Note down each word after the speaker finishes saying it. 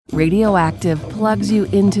Radioactive plugs you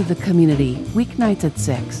into the community weeknights at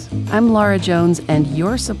 6. I'm Laura Jones, and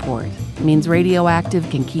your support means Radioactive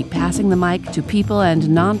can keep passing the mic to people and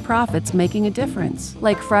nonprofits making a difference,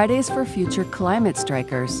 like Fridays for Future Climate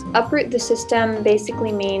Strikers. Uproot the system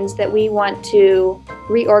basically means that we want to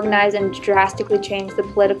reorganize and drastically change the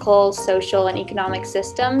political, social, and economic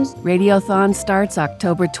systems. Radiothon starts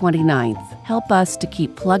October 29th. Help us to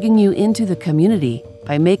keep plugging you into the community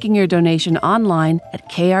by making your donation online at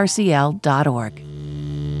krcl.org.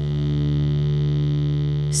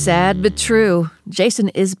 Sad but true. Jason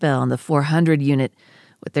Isbell and the 400 Unit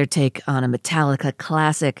with their take on a Metallica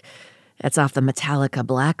classic. That's off the Metallica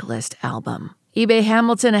Blacklist album. eBay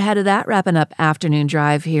Hamilton ahead of that, wrapping up Afternoon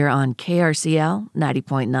Drive here on KRCL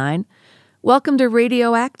 90.9. Welcome to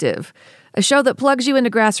Radioactive, a show that plugs you into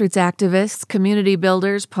grassroots activists, community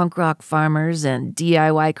builders, punk rock farmers, and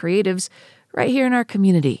DIY creatives right here in our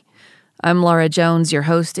community. I'm Laura Jones, your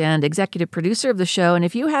host and executive producer of the show, and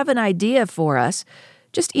if you have an idea for us,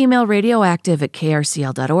 just email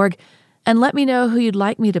radioactive@krcl.org and let me know who you'd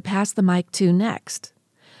like me to pass the mic to next.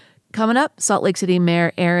 Coming up, Salt Lake City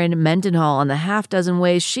Mayor Erin Mendenhall on the half dozen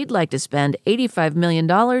ways she'd like to spend $85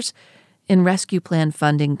 million in rescue plan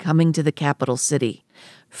funding coming to the capital city.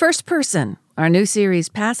 First Person, our new series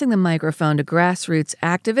passing the microphone to grassroots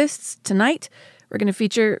activists. Tonight, we're going to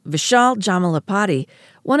feature Vishal Jamalapati,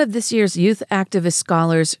 one of this year's Youth Activist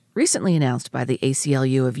Scholars recently announced by the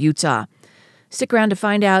ACLU of Utah. Stick around to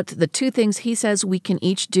find out the two things he says we can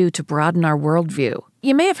each do to broaden our worldview.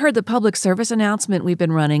 You may have heard the public service announcement we've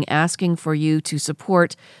been running asking for you to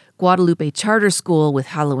support Guadalupe Charter School with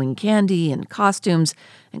Halloween candy and costumes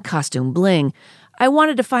and costume bling. I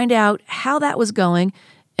wanted to find out how that was going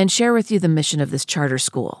and share with you the mission of this charter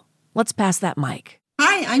school. Let's pass that mic.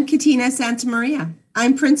 Hi, I'm Katina Santamaria.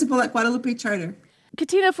 I'm principal at Guadalupe Charter.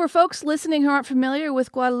 Katina, for folks listening who aren't familiar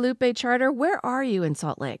with Guadalupe Charter, where are you in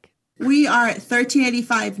Salt Lake? We are at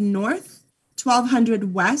 1385 North,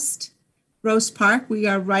 1200 West, Rose Park. We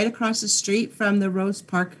are right across the street from the Rose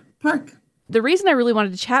Park Park. The reason I really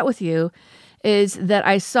wanted to chat with you is that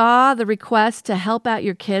I saw the request to help out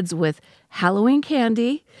your kids with Halloween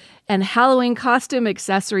candy and Halloween costume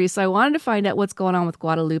accessories. So I wanted to find out what's going on with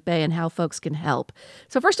Guadalupe and how folks can help.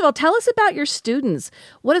 So first of all, tell us about your students.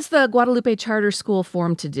 What is the Guadalupe Charter School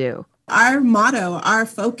formed to do? Our motto, our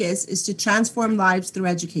focus is to transform lives through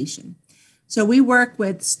education. So we work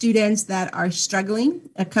with students that are struggling,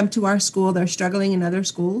 that come to our school, they're struggling in other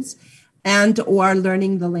schools, and or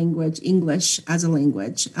learning the language, English as a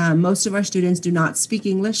language. Most of our students do not speak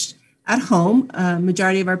English at home.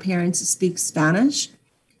 Majority of our parents speak Spanish.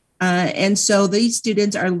 And so these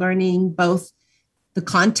students are learning both the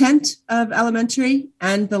content of elementary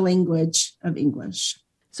and the language of English.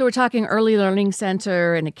 So we're talking early learning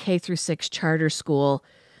center and a K-6 charter school,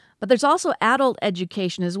 but there's also adult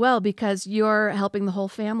education as well because you're helping the whole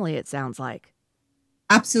family, it sounds like.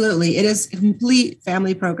 Absolutely. It is a complete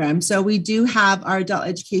family program. So we do have our adult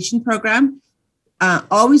education program,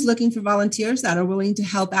 always looking for volunteers that are willing to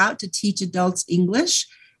help out to teach adults English.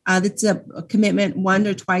 That's a commitment one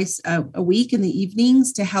or twice a week in the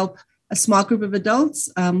evenings to help a small group of adults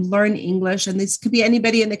learn English. And this could be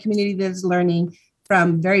anybody in the community that is learning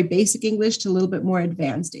from very basic English to a little bit more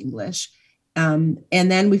advanced English. And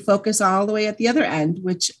then we focus all the way at the other end,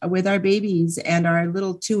 which with our babies and our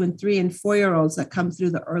little 2 and 3 and 4-year-olds that come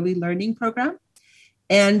through the early learning program.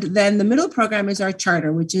 And then the middle program is our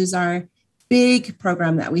charter, which is our big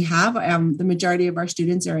program that we have. The majority of our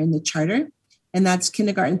students are in the charter, and that's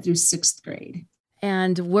kindergarten through 6th grade.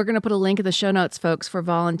 And we're going to put a link in the show notes, folks, for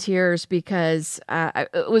volunteers, because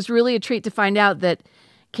it was really a treat to find out that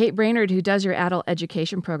Kate Brainerd, who does your adult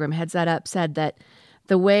education program, heads that up, said that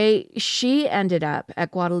the way she ended up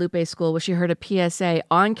at Guadalupe School was she heard a PSA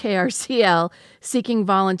on KRCL seeking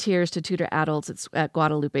volunteers to tutor adults at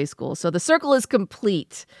Guadalupe School. So the circle is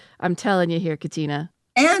complete. I'm telling you here, Katina.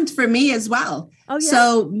 And for me as well. Oh, yeah.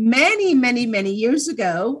 So many years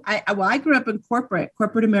ago, I grew up in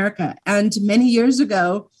corporate America. And many years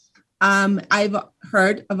ago, I've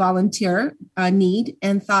heard a volunteer need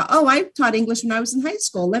and thought, oh, I taught English when I was in high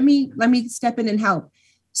school. Let me step in and help.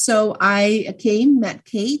 So I met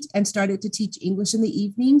Kate and started to teach English in the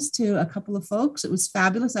evenings to a couple of folks. It was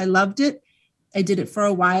fabulous. I loved it. I did it for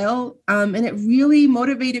a while. And it really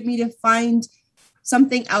motivated me to find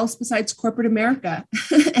something else besides corporate America.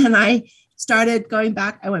 And I started going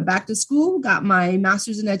back. I went back to school, got my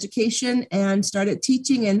master's in education and started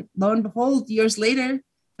teaching. And lo and behold, years later,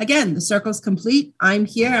 again, the circle's complete. I'm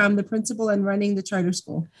here. I'm the principal and running the charter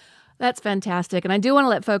school. That's fantastic. And I do want to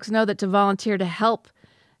let folks know that to volunteer to help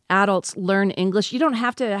adults learn English. You don't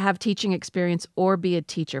have to have teaching experience or be a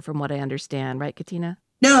teacher, from what I understand, right, Katina?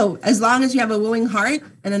 No, as long as you have a willing heart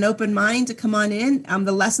and an open mind to come on in,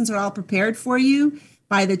 the lessons are all prepared for you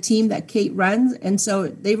by the team that Kate runs. And so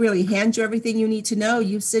they really hand you everything you need to know.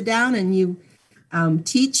 You sit down and you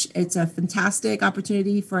teach. It's a fantastic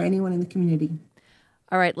opportunity for anyone in the community.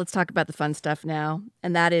 All right, let's talk about the fun stuff now.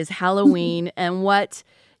 And that is Halloween and what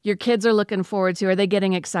your kids are looking forward to. Are they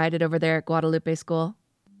getting excited over there at Guadalupe School?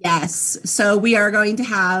 Yes. So we are going to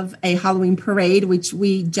have a Halloween parade, which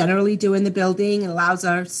we generally do in the building. It allows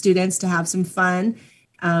our students to have some fun.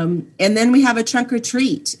 And then we have a trunk or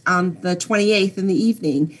treat on the 28th in the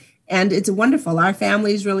evening. And it's wonderful. Our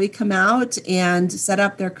families really come out and set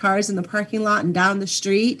up their cars in the parking lot and down the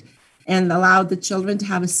street and allow the children to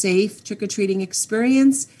have a safe trick-or-treating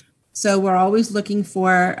experience. So we're always looking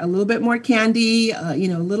for a little bit more candy, a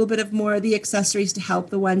little bit of more of the accessories to help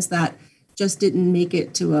the ones that just didn't make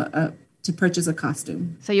it to purchase a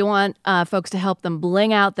costume. So you want folks to help them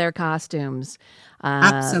bling out their costumes.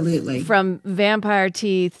 Absolutely. From vampire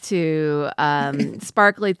teeth to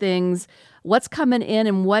sparkly things. What's coming in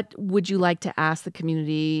and what would you like to ask the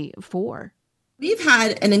community for? We've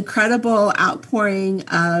had an incredible outpouring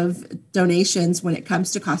of donations when it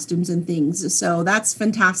comes to costumes and things. So that's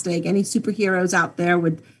fantastic. Any superheroes out there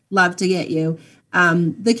would love to get you.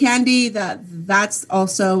 The candy, that's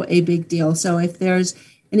also a big deal. So if there's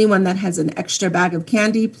anyone that has an extra bag of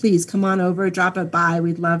candy, please come on over, drop it by.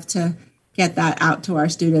 We'd love to get that out to our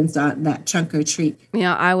students on that trunk or treat.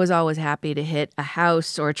 I was always happy to hit a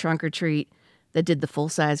house or a trunk or treat that did the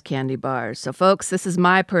full-size candy bars. So folks, this is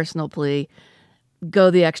my personal plea.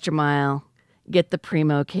 Go the extra mile. Get the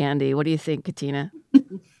primo candy. What do you think, Katina?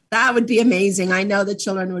 That would be amazing. I know the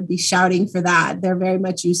children would be shouting for that. They're very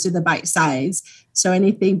much used to the bite size. So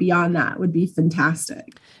anything beyond that would be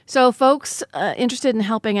fantastic. So folks interested in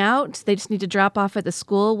helping out, they just need to drop off at the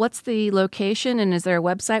school. What's the location and is there a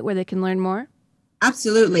website where they can learn more?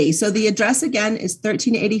 Absolutely. So the address again is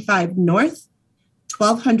 1385 North,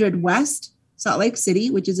 1200 West, Salt Lake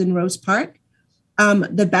City, which is in Rose Park.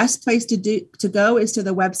 The best place to go is to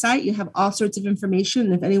the website. You have all sorts of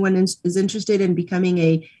information. If anyone is interested in becoming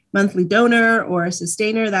a monthly donor or a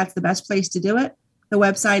sustainer, that's the best place to do it. The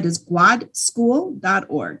website is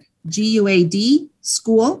guadschool.org, GUAD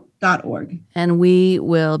school.org. And we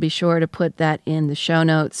will be sure to put that in the show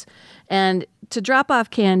notes. And to drop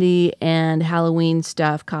off candy and Halloween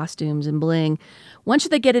stuff, costumes and bling, when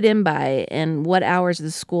should they get it in by? And what hours is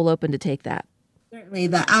the school open to take that? Certainly.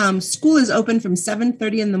 The school is open from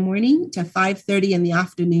 7:30 in the morning to 5:30 in the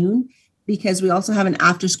afternoon because we also have an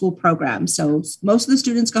after-school program. So most of the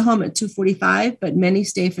students go home at 2:45, but many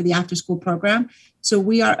stay for the after-school program. So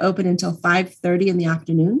we are open until 5:30 in the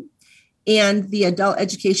afternoon. And the adult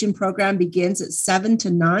education program begins at 7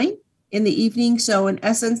 to 9 in the evening. So in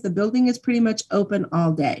essence, the building is pretty much open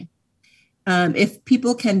all day. If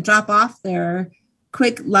people can drop off their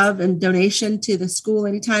quick love and donation to the school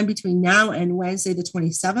anytime between now and Wednesday the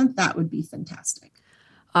 27th, that would be fantastic.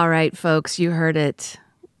 All right, folks, you heard it.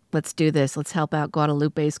 Let's do this. Let's help out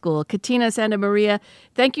Guadalupe School. Katina Santa Maria,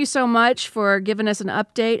 thank you so much for giving us an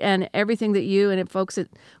update and everything that you and folks at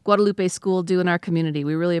Guadalupe School do in our community.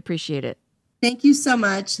 We really appreciate it. Thank you so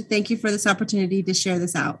much. Thank you for this opportunity to share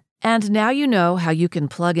this out. And now you know how you can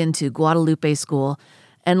plug into Guadalupe School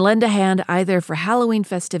and lend a hand either for Halloween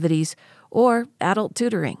festivities or adult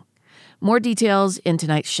tutoring. More details in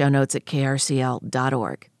tonight's show notes at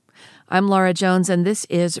krcl.org. I'm Laura Jones, and this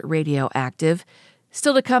is Radioactive.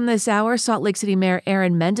 Still to come this hour, Salt Lake City Mayor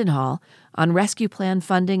Erin Mendenhall on rescue plan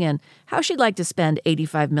funding and how she'd like to spend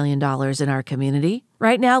 $85 million in our community.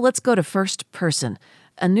 Right now, let's go to First Person,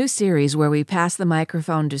 a new series where we pass the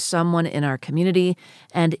microphone to someone in our community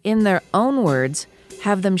and, in their own words,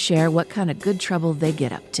 have them share what kind of good trouble they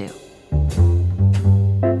get up to.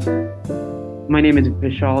 My name is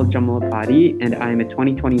Vishal Jamalapati, and I am a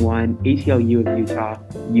 2021 ACLU of Utah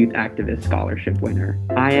Youth Activist Scholarship winner.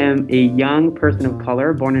 I am a young person of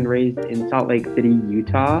color born and raised in Salt Lake City,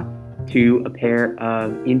 Utah, to a pair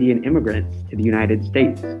of Indian immigrants to the United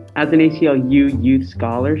States. As an ACLU Youth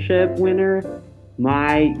Scholarship winner,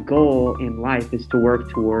 my goal in life is to work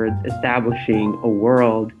towards establishing a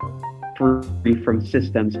world free from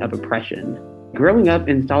systems of oppression. Growing up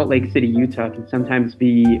in Salt Lake City, Utah can sometimes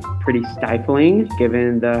be pretty stifling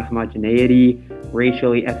given the homogeneity,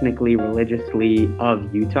 racially, ethnically, religiously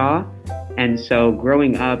of Utah. And so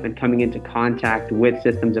growing up and coming into contact with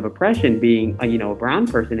systems of oppression, being a brown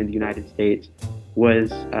person in the United States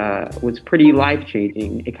was pretty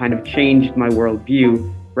life-changing. It kind of changed my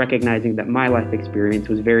worldview, recognizing that my life experience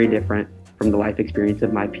was very different from the life experience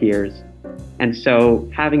of my peers. And so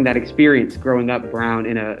having that experience growing up brown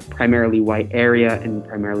in a primarily white area and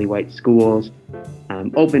primarily white schools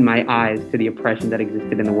opened my eyes to the oppression that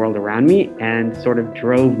existed in the world around me and sort of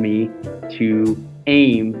drove me to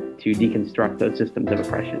aim to deconstruct those systems of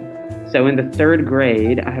oppression. So in the third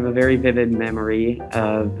grade, I have a very vivid memory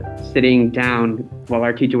of sitting down while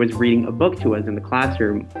our teacher was reading a book to us in the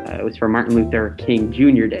classroom. It was for Martin Luther King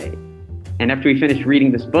Jr. Day. And after we finished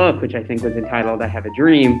reading this book, which I think was entitled I Have a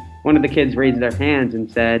Dream, one of the kids raised their hands and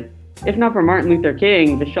said, "If not for Martin Luther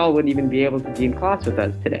King, Vishal wouldn't even be able to be in class with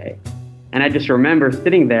us today." And I just remember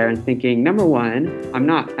sitting there and thinking, number one, I'm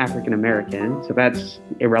not African American, so that's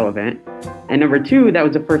irrelevant. And number two, that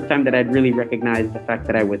was the first time that I'd really recognized the fact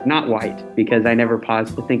that I was not white, because I never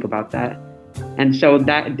paused to think about that. And so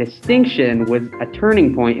that distinction was a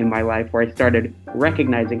turning point in my life where I started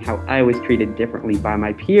recognizing how I was treated differently by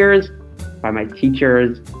my peers, by my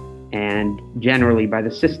teachers, and generally by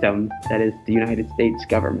the system that is the United States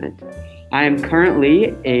government. I am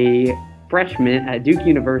currently a freshman at Duke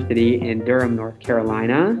University in Durham, North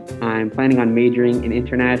Carolina. I'm planning on majoring in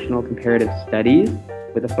international comparative studies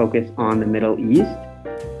with a focus on the Middle East.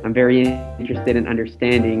 I'm very interested in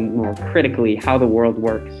understanding more critically how the world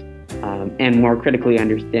works and more critically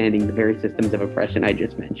understanding the very systems of oppression I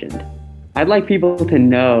just mentioned. I'd like people to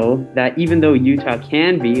know that even though Utah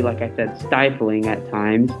can be, like I said, stifling at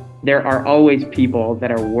times, there are always people that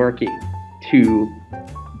are working to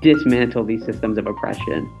dismantle these systems of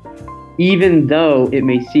oppression. Even though it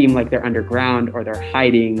may seem like they're underground or they're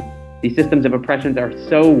hiding, these systems of oppression are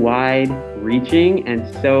so wide-reaching and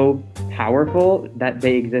so powerful that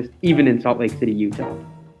they exist even in Salt Lake City, Utah.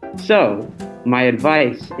 So my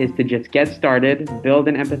advice is to just get started, build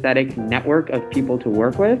an empathetic network of people to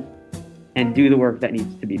work with, and do the work that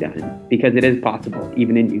needs to be done, because it is possible,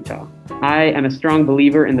 even in Utah. I am a strong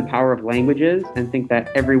believer in the power of languages and think that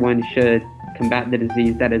everyone should combat the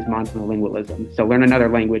disease that is monolingualism. So learn another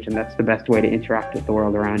language, and that's the best way to interact with the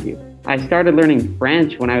world around you. I started learning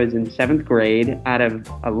French when I was in 7th grade out of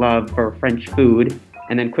a love for French food,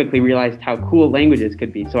 and then quickly realized how cool languages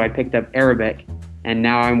could be. So I picked up Arabic, and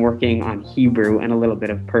now I'm working on Hebrew and a little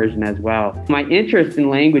bit of Persian as well. My interest in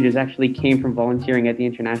languages actually came from volunteering at the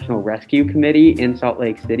International Rescue Committee in Salt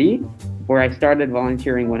Lake City, where I started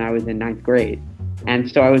volunteering when I was in 9th grade. And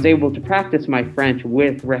so I was able to practice my French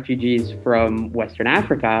with refugees from Western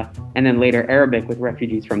Africa, and then later Arabic with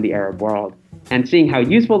refugees from the Arab world. And seeing how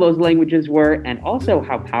useful those languages were, and also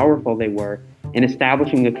how powerful they were in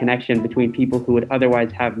establishing a connection between people who would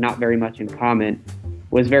otherwise have not very much in common,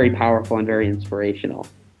 was very powerful and very inspirational.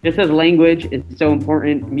 Just as language is so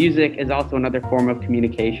important, music is also another form of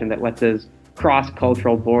communication that lets us cross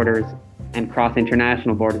cultural borders and cross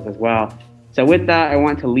international borders as well. So with that, I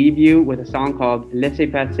want to leave you with a song called Laissez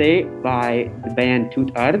Passer by the band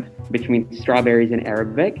Tout Ard, which means strawberries in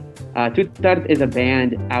Arabic. Tout Ard is a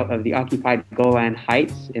band out of the occupied Golan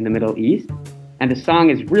Heights in the Middle East. And the song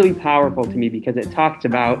is really powerful to me because it talks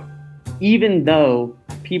about, even though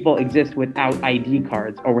people exist without ID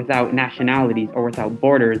cards or without nationalities or without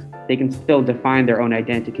borders, they can still define their own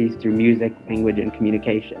identities through music, language, and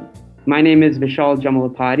communication. My name is Vishal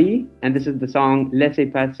Jamalapati, and this is the song Laissez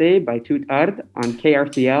Passer by Tout Ard on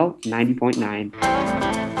KRCL 90.9.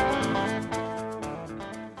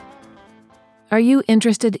 Are you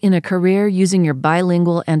interested in a career using your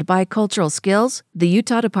bilingual and bicultural skills? The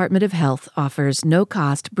Utah Department of Health offers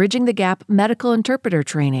no-cost Bridging the Gap medical interpreter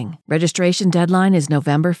training. Registration deadline is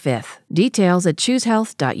November 5th. Details at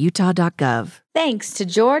choosehealth.utah.gov. Thanks to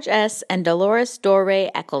George S. and Dolores Doré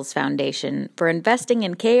Eccles Foundation for investing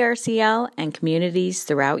in KRCL and communities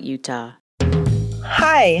throughout Utah.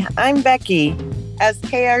 Hi, I'm Becky. As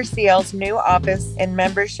KRCL's new Office and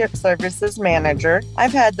Membership Services Manager,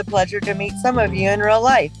 I've had the pleasure to meet some of you in real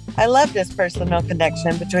life. I love this personal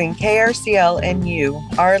connection between KRCL and you,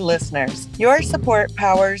 our listeners. Your support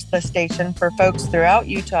powers the station for folks throughout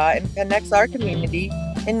Utah and connects our community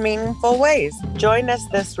in meaningful ways. Join us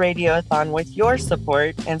this radiothon with your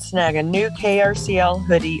support and snag a new KRCL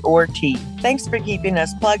hoodie or tee. Thanks for keeping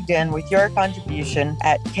us plugged in with your contribution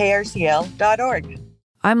at krcl.org.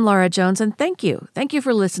 I'm Laura Jones, and thank you. Thank you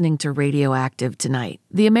for listening to Radioactive tonight.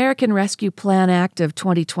 The American Rescue Plan Act of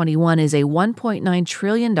 2021 is a $1.9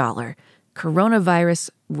 trillion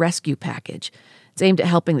coronavirus rescue package. It's aimed at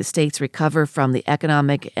helping the states recover from the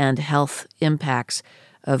economic and health impacts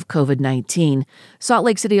of COVID-19. Salt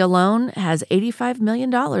Lake City alone has $85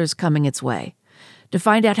 million coming its way. To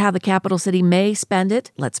find out how the capital city may spend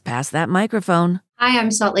it, let's pass that microphone. Hi,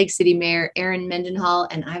 I'm Salt Lake City Mayor Erin Mendenhall,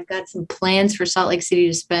 and I've got some plans for Salt Lake City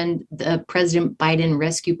to spend the President Biden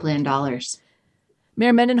Rescue Plan dollars.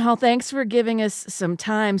 Mayor Mendenhall, thanks for giving us some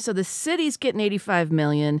time. So the city's getting $85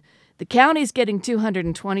 million. The county's getting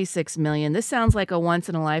 $226 million. This sounds like a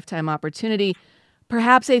once-in-a-lifetime opportunity,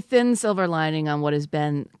 perhaps a thin silver lining on what has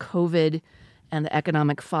been COVID and the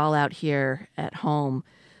economic fallout here at home.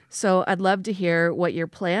 So I'd love to hear what your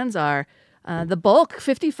plans are. The bulk,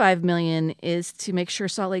 $55 million, is to make sure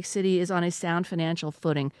Salt Lake City is on a sound financial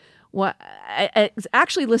footing. It's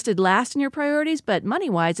actually listed last in your priorities, but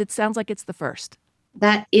money-wise, it sounds like it's the first.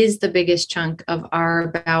 That is the biggest chunk of our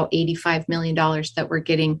about $85 million that we're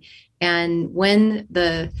getting. And when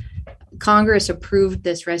the Congress approved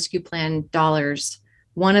this rescue plan dollars,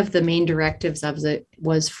 one of the main directives of it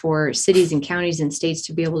was for cities and counties and states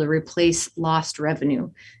to be able to replace lost revenue,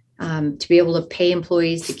 to be able to pay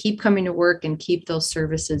employees to keep coming to work and keep those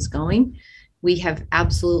services going. We have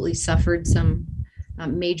absolutely suffered some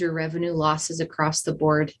major revenue losses across the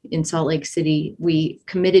board in Salt Lake City. We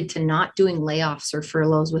committed to not doing layoffs or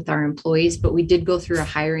furloughs with our employees, but we did go through a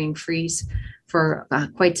hiring freeze for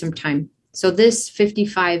quite some time. So this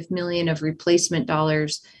 $55 million of replacement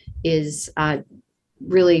dollars is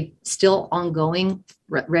really still ongoing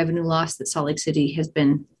revenue loss that Salt Lake City has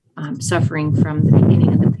been suffering from the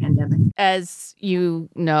beginning of the pandemic. As you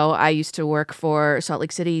know, I used to work for Salt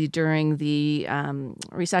Lake City during the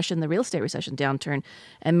recession, the real estate recession downturn.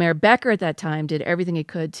 And Mayor Becker at that time did everything he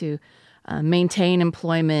could to maintain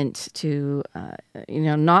employment, to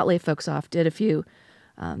not lay folks off, did a few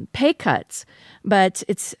pay cuts. But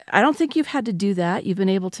I don't think you've had to do that. You've been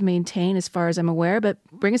able to maintain, as far as I'm aware, but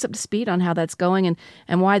bring us up to speed on how that's going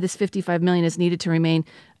and why this $55 million is needed to remain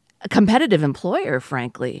a competitive employer,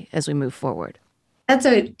 frankly, as we move forward. That's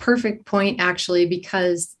a perfect point, actually,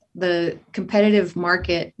 because the competitive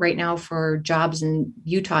market right now for jobs in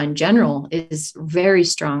Utah in general is very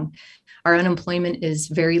strong. Our unemployment is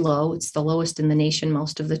very low. It's the lowest in the nation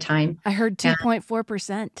most of the time. I heard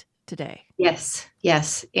 2.4% today.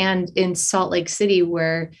 Yes. And in Salt Lake City,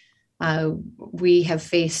 where we have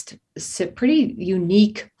faced pretty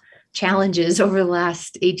unique challenges over the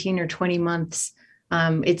last 18 or 20 months,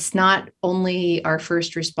 it's not only our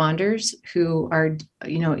first responders who are,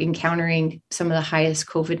 encountering some of the highest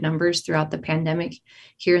COVID numbers throughout the pandemic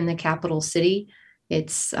here in the capital city.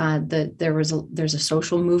 It's there's a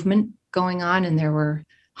social movement going on, and there were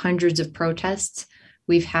hundreds of protests.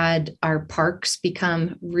 We've had our parks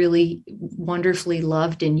become really wonderfully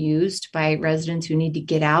loved and used by residents who need to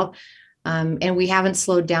get out. And we haven't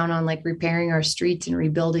slowed down on repairing our streets and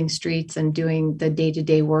rebuilding streets and doing the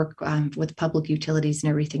day-to-day work with public utilities and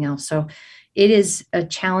everything else. So it is a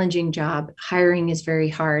challenging job. Hiring is very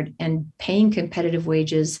hard, and paying competitive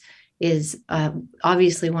wages is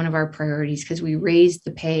obviously one of our priorities, because we raised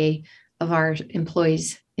the pay of our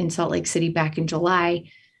employees in Salt Lake City back in July,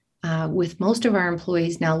 with most of our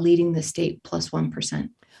employees now leading the state plus 1%.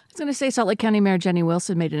 I was going to say, Salt Lake County Mayor Jenny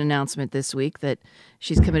Wilson made an announcement this week that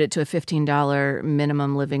she's committed to a $15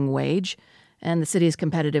 minimum living wage, and the city is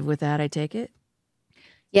competitive with that, I take it?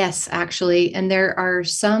 Yes, actually. And there are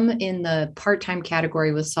some in the part-time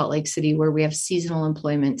category with Salt Lake City where we have seasonal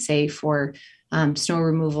employment, say for snow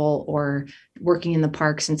removal or working in the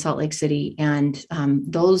parks in Salt Lake City. And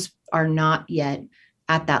those are not yet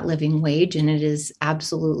at that living wage. And it is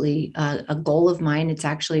absolutely a goal of mine. It's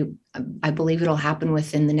actually, I believe it'll happen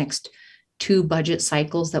within the next 2 budget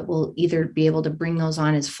cycles, that we'll either be able to bring those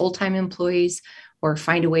on as full-time employees or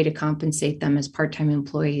find a way to compensate them as part-time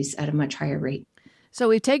employees at a much higher rate. So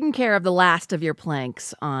we've taken care of the last of your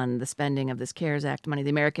planks on the spending of this CARES Act money, the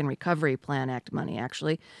American Recovery Plan Act money,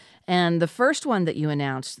 actually. And the first one that you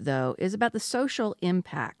announced, though, is about the social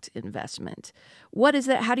impact investment. What is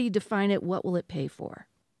that? How do you define it? What will it pay for?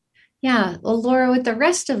 Yeah, well, Laura, with the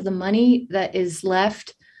rest of the money that is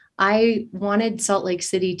left, I wanted Salt Lake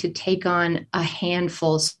City to take on a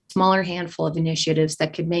smaller handful of initiatives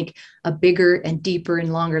that could make a bigger and deeper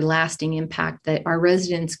and longer lasting impact that our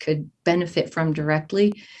residents could benefit from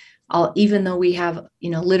directly. Even though we have,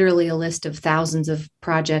 literally a list of thousands of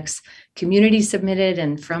projects, community submitted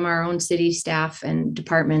and from our own city staff and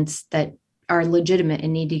departments that are legitimate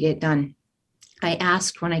and need to get done. I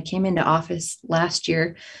asked when I came into office last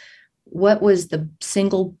year, what was the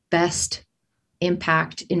single best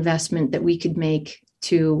impact investment that we could make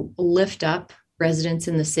to lift up residents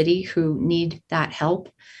in the city who need that help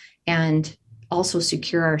and also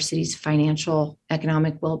secure our city's financial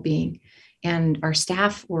economic well-being. And our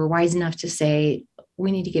staff were wise enough to say,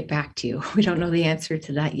 we need to get back to you. We don't know the answer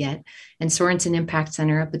to that yet. And Sorensen Impact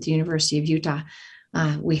Center up at the University of Utah,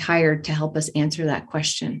 we hired to help us answer that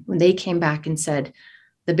question. When they came back and said,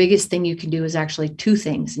 the biggest thing you can do is actually 2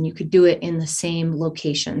 things, and you could do it in the same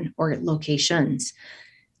location or locations.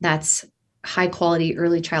 That's high quality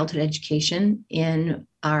early childhood education in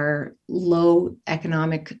our low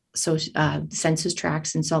economic census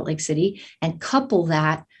tracts in Salt Lake City, and couple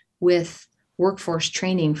that with workforce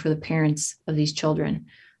training for the parents of these children,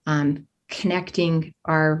 connecting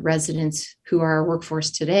our residents who are our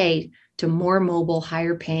workforce today to more mobile,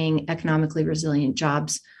 higher paying, economically resilient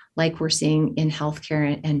jobs like we're seeing in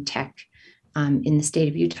healthcare and tech in the state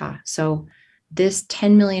of Utah. So this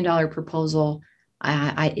 $10 million proposal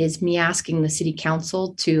is me asking the city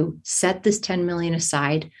council to set this $10 million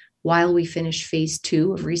aside while we finish phase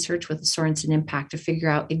 2 of research with the Sorensen Impact to figure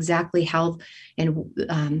out exactly how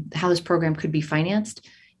this program could be financed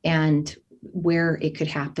and where it could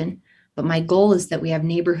happen. But my goal is that we have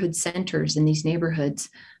neighborhood centers in these neighborhoods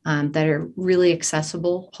that are really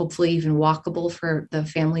accessible, hopefully even walkable for the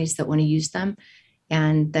families that want to use them,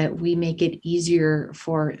 and that we make it easier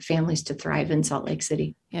for families to thrive in Salt Lake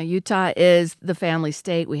City. Yeah, Utah is the family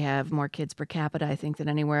state. We have more kids per capita, I think, than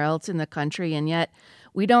anywhere else in the country. And yet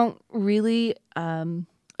we don't really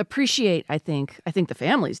appreciate, I think the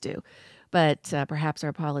families do, but perhaps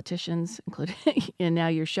our politicians, including, and now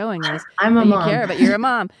you're showing us I'm a mom. You care, but you're a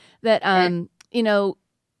mom, that,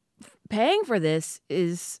 paying for this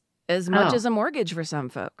is as much as a mortgage for some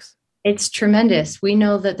folks. It's tremendous. We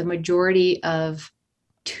know that the majority of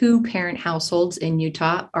 2-parent households in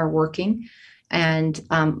Utah are working, and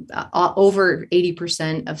over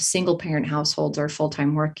 80% of single-parent households are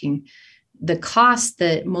full-time working. The cost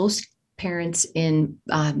that most parents in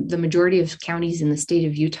the majority of counties in the state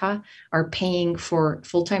of Utah are paying for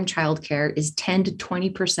full-time childcare is 10 to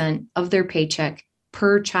 20% of their paycheck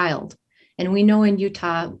per child. And we know in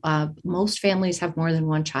Utah, most families have more than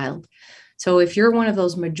one child. So if you're one of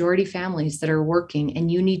those majority families that are working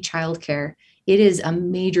and you need childcare, it is a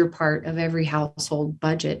major part of every household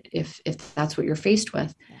budget if that's what you're faced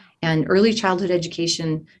with. And early childhood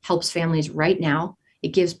education helps families right now.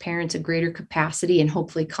 It gives parents a greater capacity and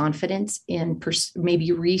hopefully confidence in maybe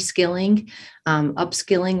reskilling,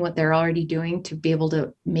 upskilling what they're already doing to be able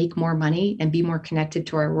to make more money and be more connected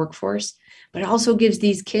to our workforce. But it also gives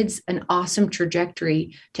these kids an awesome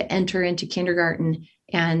trajectory to enter into kindergarten.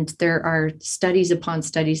 And there are studies upon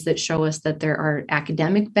studies that show us that there are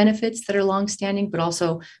academic benefits that are longstanding, but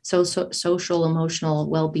also social, emotional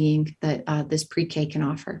well-being that this pre-K can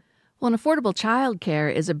offer. Well, and affordable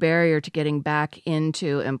childcare is a barrier to getting back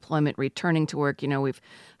into employment, returning to work. We've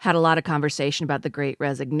had a lot of conversation about the Great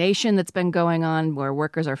Resignation that's been going on, where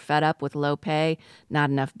workers are fed up with low pay, not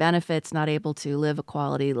enough benefits, not able to live a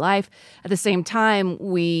quality life. At the same time,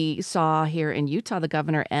 we saw here in Utah the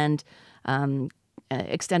governor end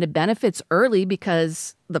extended benefits early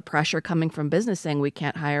because the pressure coming from business saying we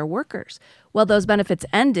can't hire workers. Well, those benefits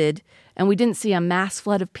ended, and we didn't see a mass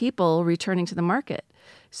flood of people returning to the market.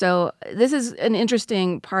 So this is an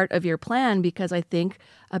interesting part of your plan, because I think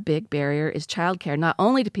a big barrier is childcare, not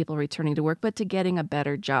only to people returning to work, but to getting a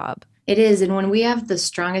better job. It is. And when we have the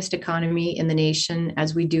strongest economy in the nation,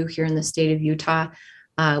 as we do here in the state of Utah,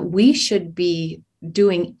 we should be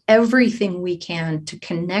doing everything we can to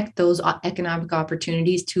connect those economic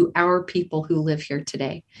opportunities to our people who live here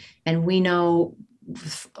today. And we know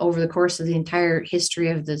over the course of the entire history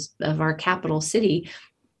of our capital city,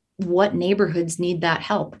 what neighborhoods need that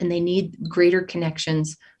help, and they need greater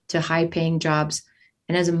connections to high-paying jobs.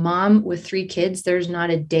 And as a mom with 3 kids, there's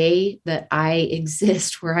not a day that I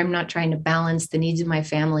exist where I'm not trying to balance the needs of my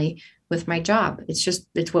family with my job.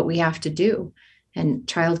 It's what we have to do. And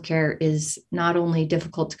childcare is not only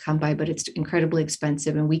difficult to come by, but it's incredibly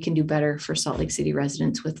expensive, and we can do better for Salt Lake City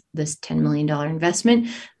residents with this $10 million investment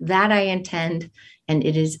that I intend. And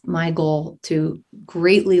it is my goal to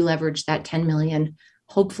greatly leverage that $10 million,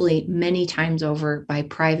 hopefully many times over, by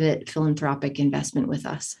private philanthropic investment with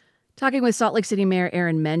us. Talking with Salt Lake City Mayor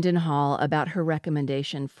Erin Mendenhall about her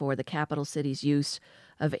recommendation for the capital city's use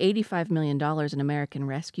of $85 million in American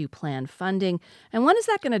Rescue Plan funding. And when is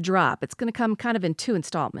that going to drop? It's going to come kind of in 2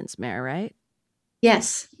 installments, Mayor, right?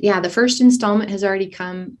 Yes. Yeah. The first installment has already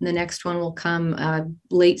come. The next one will come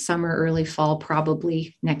late summer, early fall,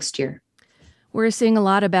 probably next year. We're seeing a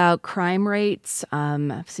lot about crime rates,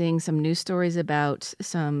 seeing some news stories about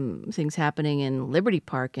some things happening in Liberty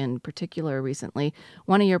Park in particular recently.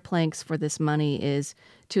 One of your planks for this money is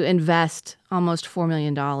to invest almost $4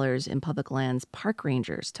 million in public lands park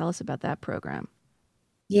rangers. Tell us about that program.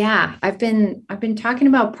 Yeah, I've been talking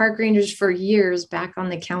about park rangers for years back on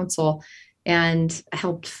the council, and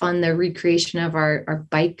helped fund the recreation of our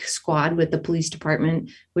bike squad with the police department,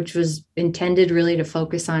 which was intended really to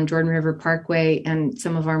focus on Jordan River Parkway and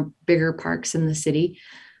some of our bigger parks in the city.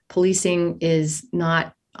 Policing is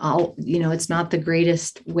not it's not the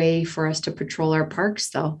greatest way for us to patrol our parks,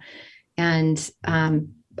 though. And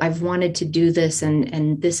I've wanted to do this,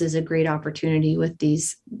 and this is a great opportunity with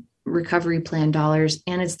these recovery plan dollars,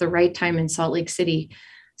 and it's the right time in Salt Lake City.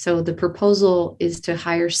 So the proposal is to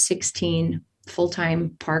hire 16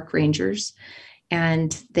 full-time park rangers,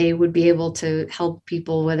 and they would be able to help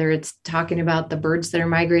people, whether it's talking about the birds that are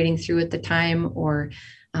migrating through at the time, or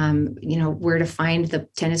where to find the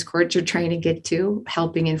tennis courts you're trying to get to,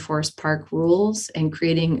 helping enforce park rules, and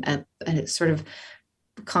creating a sort of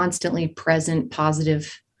constantly present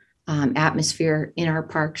positive atmosphere in our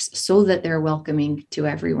parks so that they're welcoming to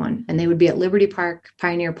everyone. And they would be at Liberty Park,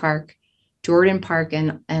 Pioneer Park, Jordan Park,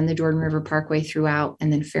 and the Jordan River Parkway throughout,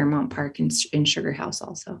 and then Fairmount Park in Sugar House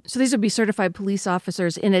also. So these would be certified police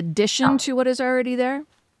officers in addition to what is already there?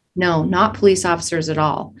 No, not police officers at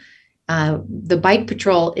all. The bike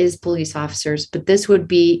patrol is police officers, but this would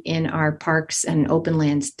be in our Parks and Open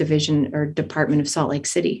Lands Division or Department of Salt Lake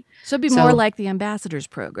City. So it'd be more like the Ambassadors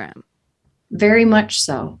Program. Very much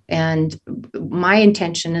so. And my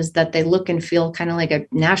intention is that they look and feel kind of like a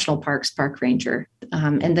national parks park ranger,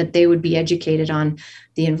 and that they would be educated on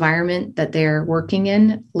the environment that they're working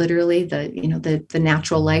in, literally the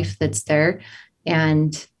natural life that's there,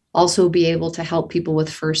 and also be able to help people with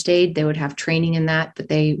first aid. They would have training in that, but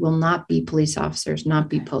they will not be police officers, not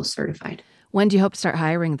be post-certified. When do you hope to start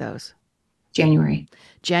hiring those? January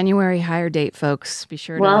hire date, folks. Be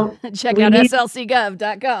sure to check out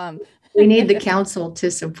slcgov.com. We need the council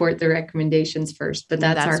to support the recommendations first, but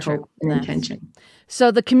that's our hope and intention.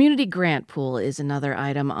 So the community grant pool is another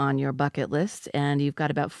item on your bucket list, and you've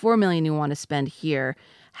got about $4 million you want to spend here.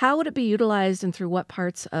 How would it be utilized, and through what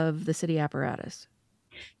parts of the city apparatus?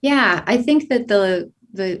 Yeah, I think that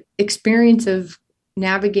the experience of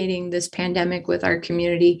navigating this pandemic with our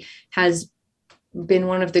community has been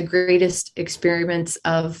one of the greatest experiments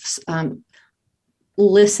of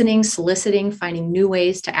listening, soliciting, finding new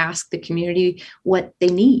ways to ask the community what they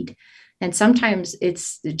need. And sometimes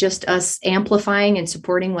it's just us amplifying and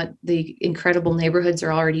supporting what the incredible neighborhoods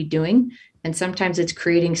are already doing. And sometimes it's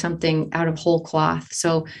creating something out of whole cloth.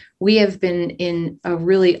 So we have been in a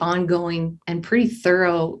really ongoing and pretty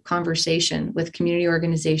thorough conversation with community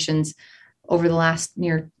organizations over the last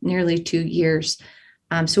nearly 2 years.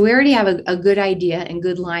 So we already have a good idea and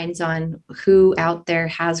good lines on who out there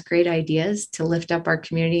has great ideas to lift up our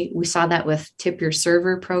community. We saw that with Tip Your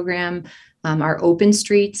Server program, our open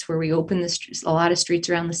streets, where we open a lot of streets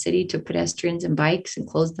around the city to pedestrians and bikes and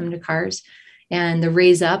close them to cars, and the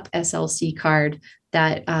Raise Up SLC card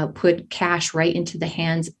that put cash right into the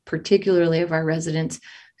hands, particularly of our residents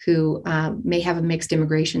who may have a mixed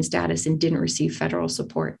immigration status and didn't receive federal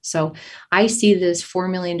support. So I see this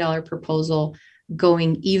 $4 million proposal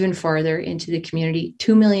going even farther into the community.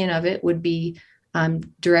 $2 million of it would be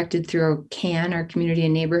directed through CAN, our community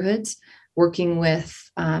and neighborhoods, working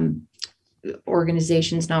with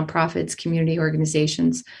organizations, nonprofits, community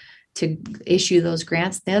organizations to issue those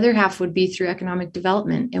grants. The other half would be through economic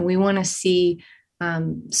development. And we want to see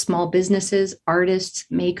small businesses, artists,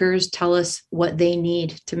 makers tell us what they need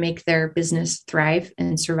to make their business thrive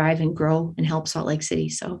and survive and grow and help Salt Lake City.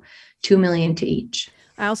 So $2 million to each.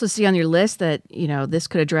 I also see on your list that, this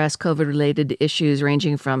could address COVID-related issues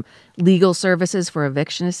ranging from legal services for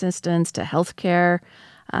eviction assistance to healthcare,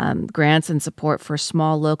 grants and support for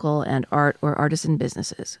small local and art or artisan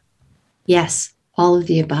businesses. Yes, all of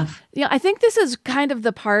the above. Yeah, I think this is kind of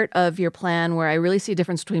the part of your plan where I really see a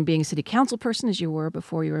difference between being a city council person, as you were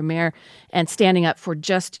before you were mayor, and standing up for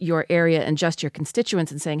just your area and just your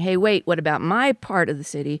constituents and saying, hey, wait, what about my part of the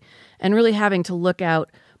city? And really having to look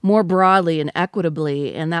out more broadly and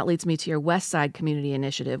equitably. And that leads me to your West Side Community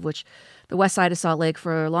Initiative, which the West Side of Salt Lake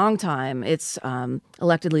for a long time, its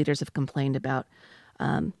elected leaders have complained about.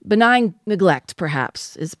 Benign neglect,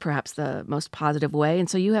 perhaps the most positive way. And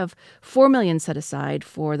so you have $4 million set aside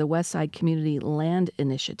for the West Side Community Land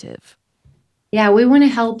Initiative. Yeah, we want to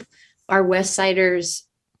help our West Siders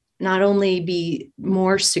not only be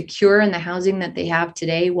more secure in the housing that they have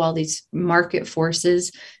today, while these market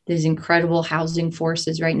forces, these incredible housing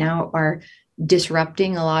forces right now are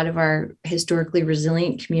disrupting a lot of our historically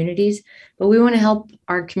resilient communities, but we want to help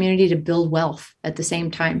our community to build wealth at the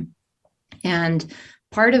same time. And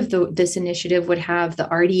part of this initiative would have the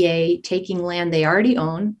RDA taking land they already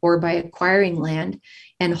own or by acquiring land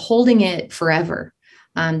and holding it forever.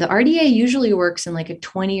 The RDA usually works in like a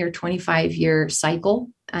 20 or 25 year cycle,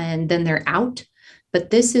 and then they're out. But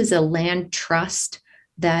this is a land trust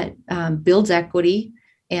that builds equity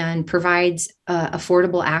and provides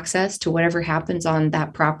affordable access to whatever happens on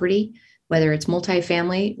that property, whether it's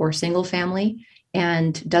multifamily or single family,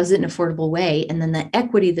 and does it in an affordable way. And then the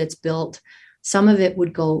equity that's built Some of it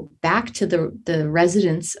would go back to the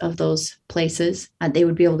residents of those places. They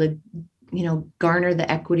would be able to, garner the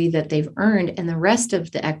equity that they've earned, and the rest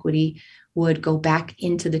of the equity would go back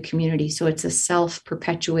into the community. So it's a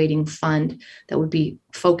self-perpetuating fund that would be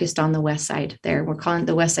focused on the West Side there. We're calling it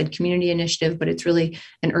the West Side Community Initiative, but it's really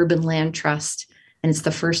an urban land trust. And it's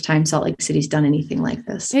the first time Salt Lake City's done anything like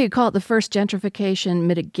this. Yeah, you call it the first gentrification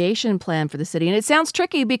mitigation plan for the city. And it sounds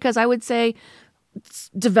tricky because I would say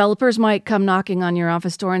developers might come knocking on your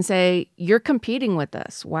office door and say, you're competing with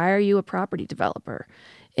us. Why are you a property developer?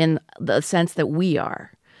 In the sense that we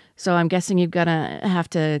are. So I'm guessing you're going to have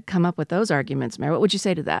to come up with those arguments, Mayor. What would you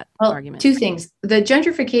say to that argument? Two things. The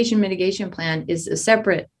gentrification mitigation plan is a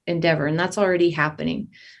separate endeavor, and that's already happening.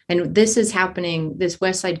 And this is happening. This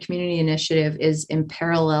West Side Community Initiative is in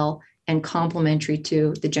parallel and complementary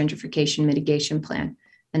to the gentrification mitigation plan.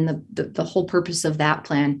 And the whole purpose of that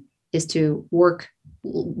plan is to work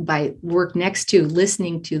next to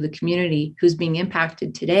listening to the community who's being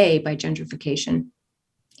impacted today by gentrification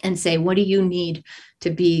and say, what do you need to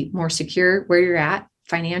be more secure where you're at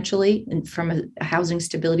financially and from a housing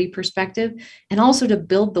stability perspective, and also to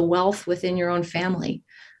build the wealth within your own family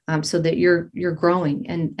so that you're growing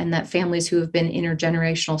and that families who have been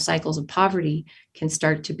intergenerational cycles of poverty can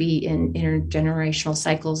start to be in intergenerational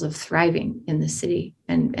cycles of thriving in the city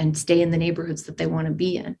and stay in the neighborhoods that they want to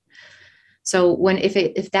be in. So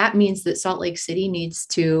if that means that Salt Lake City needs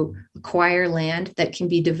to acquire land that can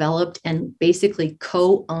be developed and basically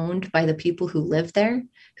co-owned by the people who live there,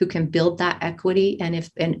 who can build that equity, and if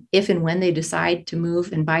and when they decide to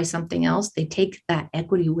move and buy something else, they take that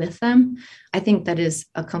equity with them, I think that is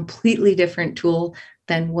a completely different tool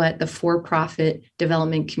than what the for-profit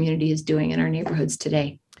development community is doing in our neighborhoods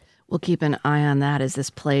today. We'll keep an eye on that as this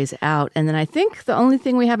plays out. And then I think the only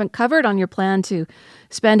thing we haven't covered on your plan to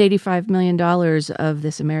spend $85 million of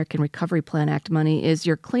this American Recovery Plan Act money is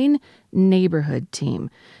your Clean Neighborhood team.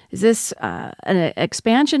 Is this an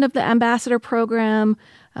expansion of the ambassador program,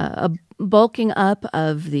 a bulking up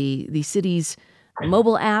of the city's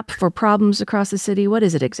mobile app for problems across the city? What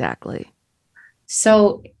is it exactly?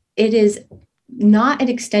 So it is not an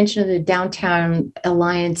extension of the Downtown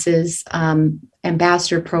Alliance's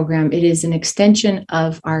ambassador program. It is an extension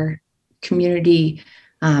of our community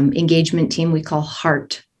engagement team we call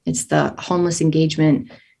HEART. It's the Homeless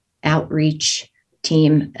Engagement Outreach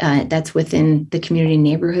team that's within the Community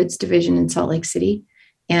Neighborhoods Division in Salt Lake City.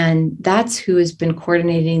 And that's who has been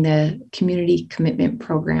coordinating the community commitment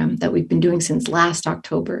program that we've been doing since last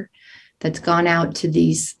October. That's gone out to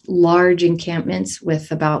these large encampments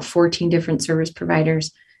with about 14 different service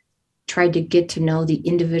providers, tried to get to know the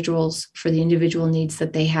individuals for the individual needs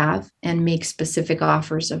that they have and make specific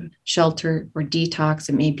offers of shelter or detox.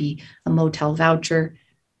 It may be a motel voucher,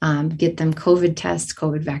 get them COVID tests,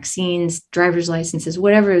 COVID vaccines, driver's licenses,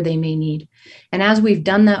 whatever they may need. And as we've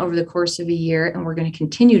done that over the course of a year, and we're going to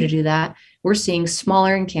continue to do that, we're seeing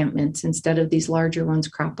smaller encampments instead of these larger ones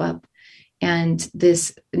crop up. And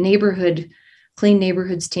this Clean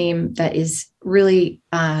Neighborhoods team that is really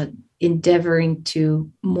endeavoring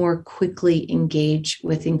to more quickly engage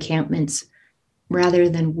with encampments rather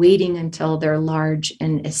than waiting until they're large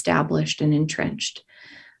and established and entrenched.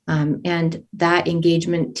 And that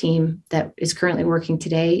engagement team that is currently working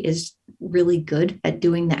today is really good at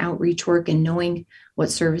doing the outreach work and knowing what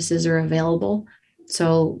services are available.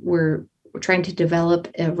 So we're trying to develop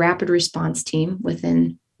a rapid response team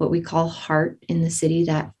within what we call HEART in the city,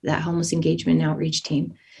 that homeless engagement and outreach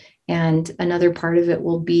team. And another part of it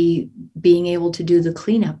will be being able to do the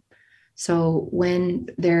cleanup. So when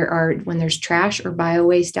there's trash or bio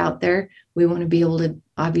waste out there, we want to be able to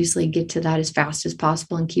obviously get to that as fast as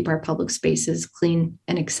possible and keep our public spaces clean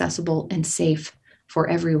and accessible and safe for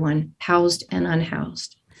everyone, housed and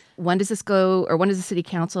unhoused. When does this go, or when does the city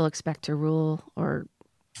council expect to rule or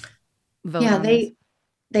vote on this?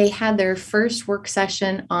 They had their first work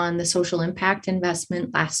session on the social impact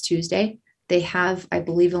investment last Tuesday. They have, I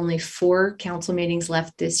believe, only 4 council meetings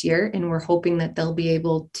left this year, and we're hoping that they'll be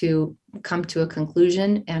able to come to a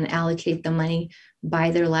conclusion and allocate the money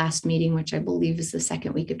by their last meeting, which I believe is the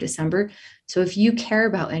second week of December. So if you care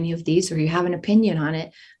about any of these or you have an opinion on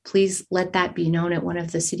it, please let that be known at one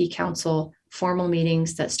of the city council formal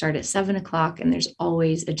meetings that start at 7:00. And there's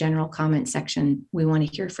always a general comment section. We want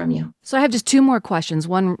to hear from you. So I have just 2 more questions.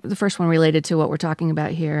 The first one related to what we're talking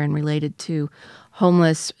about here and related to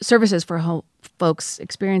homeless services for folks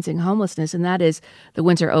experiencing homelessness. And that is the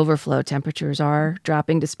winter overflow. Temperatures are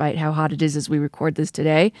dropping despite how hot it is as we record this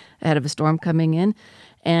today ahead of a storm coming in.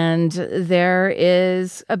 And there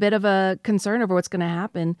is a bit of a concern over what's going to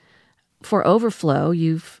happen for overflow.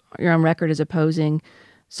 You're on record as opposing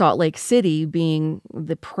Salt Lake City being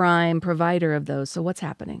the prime provider of those. So what's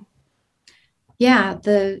happening? Yeah,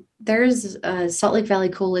 there's a Salt Lake Valley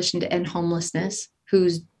Coalition to End Homelessness,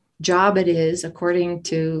 whose job it is, according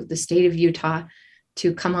to the state of Utah,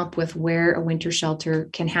 to come up with where a winter shelter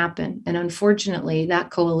can happen. And unfortunately, that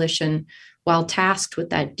coalition, while tasked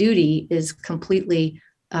with that duty, is completely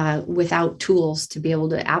without tools to be able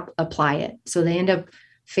to apply it. So they end up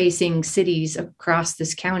facing cities across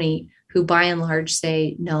this county who by and large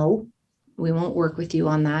say, no, we won't work with you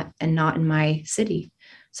on that, and not in my city.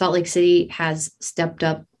 Salt Lake City has stepped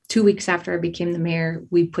up. 2 weeks after I became the mayor,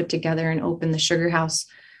 we put together and opened the Sugar House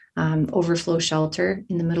overflow shelter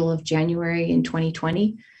in the middle of January in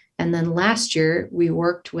 2020. And then last year, we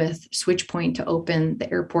worked with Switchpoint to open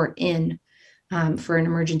the Airport Inn for an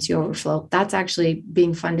emergency overflow. That's actually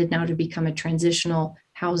being funded now to become a transitional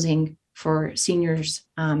housing for seniors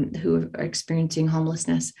who are experiencing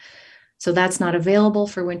homelessness. So that's not available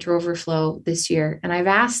for winter overflow this year. And I've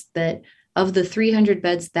asked that of the 300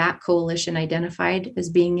 beds that coalition identified as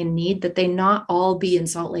being in need, that they not all be in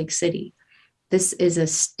Salt Lake City. This is a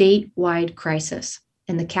statewide crisis,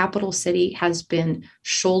 and the capital city has been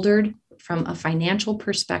shouldered from a financial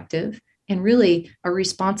perspective, and really a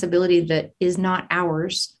responsibility that is not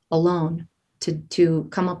ours alone to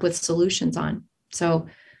come up with solutions on. So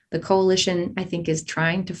the coalition, I think, is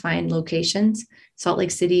trying to find locations. Salt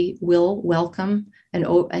Lake City will welcome an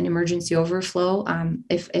emergency overflow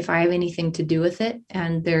if I have anything to do with it,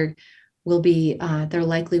 and there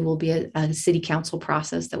likely will be a city council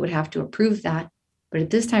process that would have to approve that. But at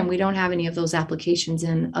this time, we don't have any of those applications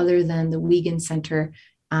in, other than the Wiegand Center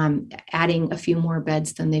adding a few more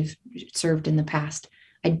beds than they've served in the past.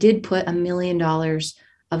 I did put $1 million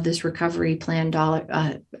of this recovery plan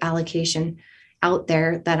allocation out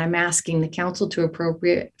there that I'm asking the council to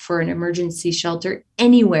appropriate for an emergency shelter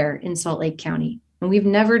anywhere in Salt Lake County. And we've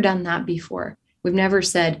never done that before. We've never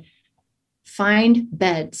said, find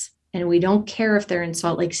beds, and we don't care if they're in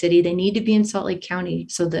Salt Lake City. They need to be in Salt Lake County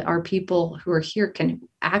so that our people who are here can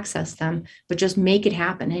access them, but just make it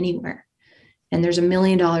happen anywhere. And there's $1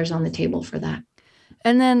 million on the table for that.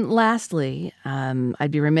 And then lastly, I'd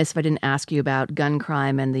be remiss if I didn't ask you about gun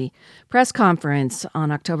crime and the press conference on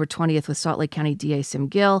October 20th with Salt Lake County DA Sim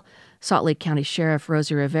Gill, Salt Lake County Sheriff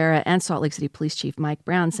Rosie Rivera, and Salt Lake City Police Chief Mike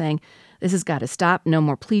Brown saying this has got to stop. No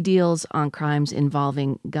more plea deals on crimes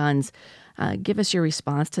involving guns. Give us your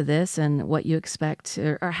response to this and what you expect,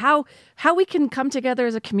 or how we can come together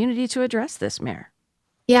as a community to address this, Mayor.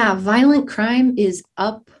 Yeah, violent crime is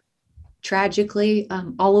up tragically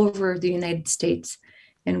all over the United States.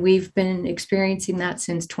 And we've been experiencing that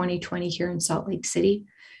since 2020 here in Salt Lake City.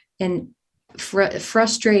 And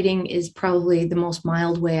frustrating is probably the most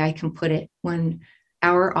mild way I can put it, when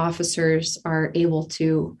our officers are able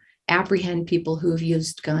to apprehend people who have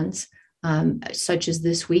used guns, such as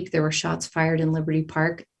this week. There were shots fired in Liberty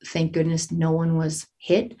Park. Thank goodness no one was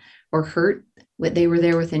hit or hurt. They were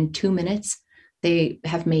there within 2 minutes. They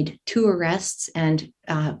have made 2 arrests, and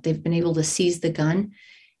they've been able to seize the gun.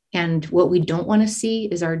 And what we don't want to see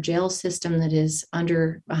is our jail system that is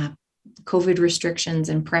under COVID restrictions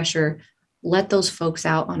and pressure let those folks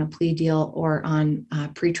out on a plea deal or on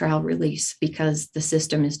pretrial release because the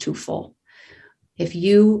system is too full. If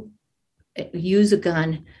you use a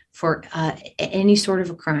gun for any sort of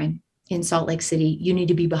a crime in Salt Lake City, you need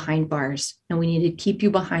to be behind bars, and we need to keep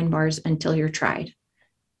you behind bars until you're tried.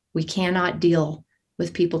 We cannot deal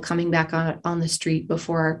with people coming back on the street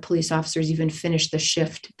before our police officers even finish the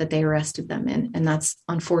shift that they arrested them in. And that's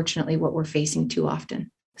unfortunately what we're facing too often.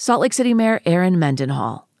 Salt Lake City Mayor Erin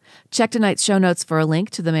Mendenhall. Check tonight's show notes for a link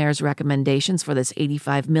to the mayor's recommendations for this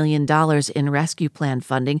 $85 million in rescue plan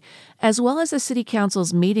funding, as well as the city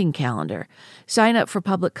council's meeting calendar. Sign up for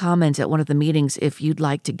public comment at one of the meetings if you'd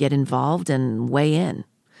like to get involved and weigh in.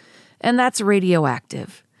 And that's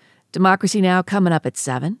Radioactive. Democracy Now! Coming up at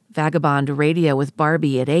 7, Vagabond Radio with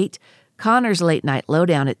Barbie at 8, Connor's Late Night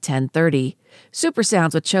Lowdown at 10:30, Super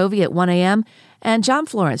Sounds with Chovy at 1 a.m., and John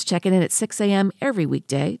Florence checking in at 6 a.m. every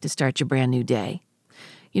weekday to start your brand new day.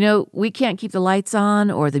 You know, we can't keep the lights on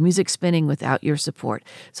or the music spinning without your support.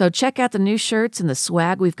 So check out the new shirts and the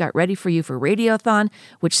swag we've got ready for you for Radiothon,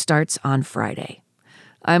 which starts on Friday.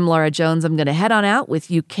 I'm Laura Jones. I'm going to head on out with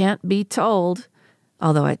You Can't Be Told,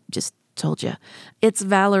 although I just told you. It's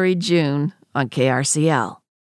Valerie June on KRCL.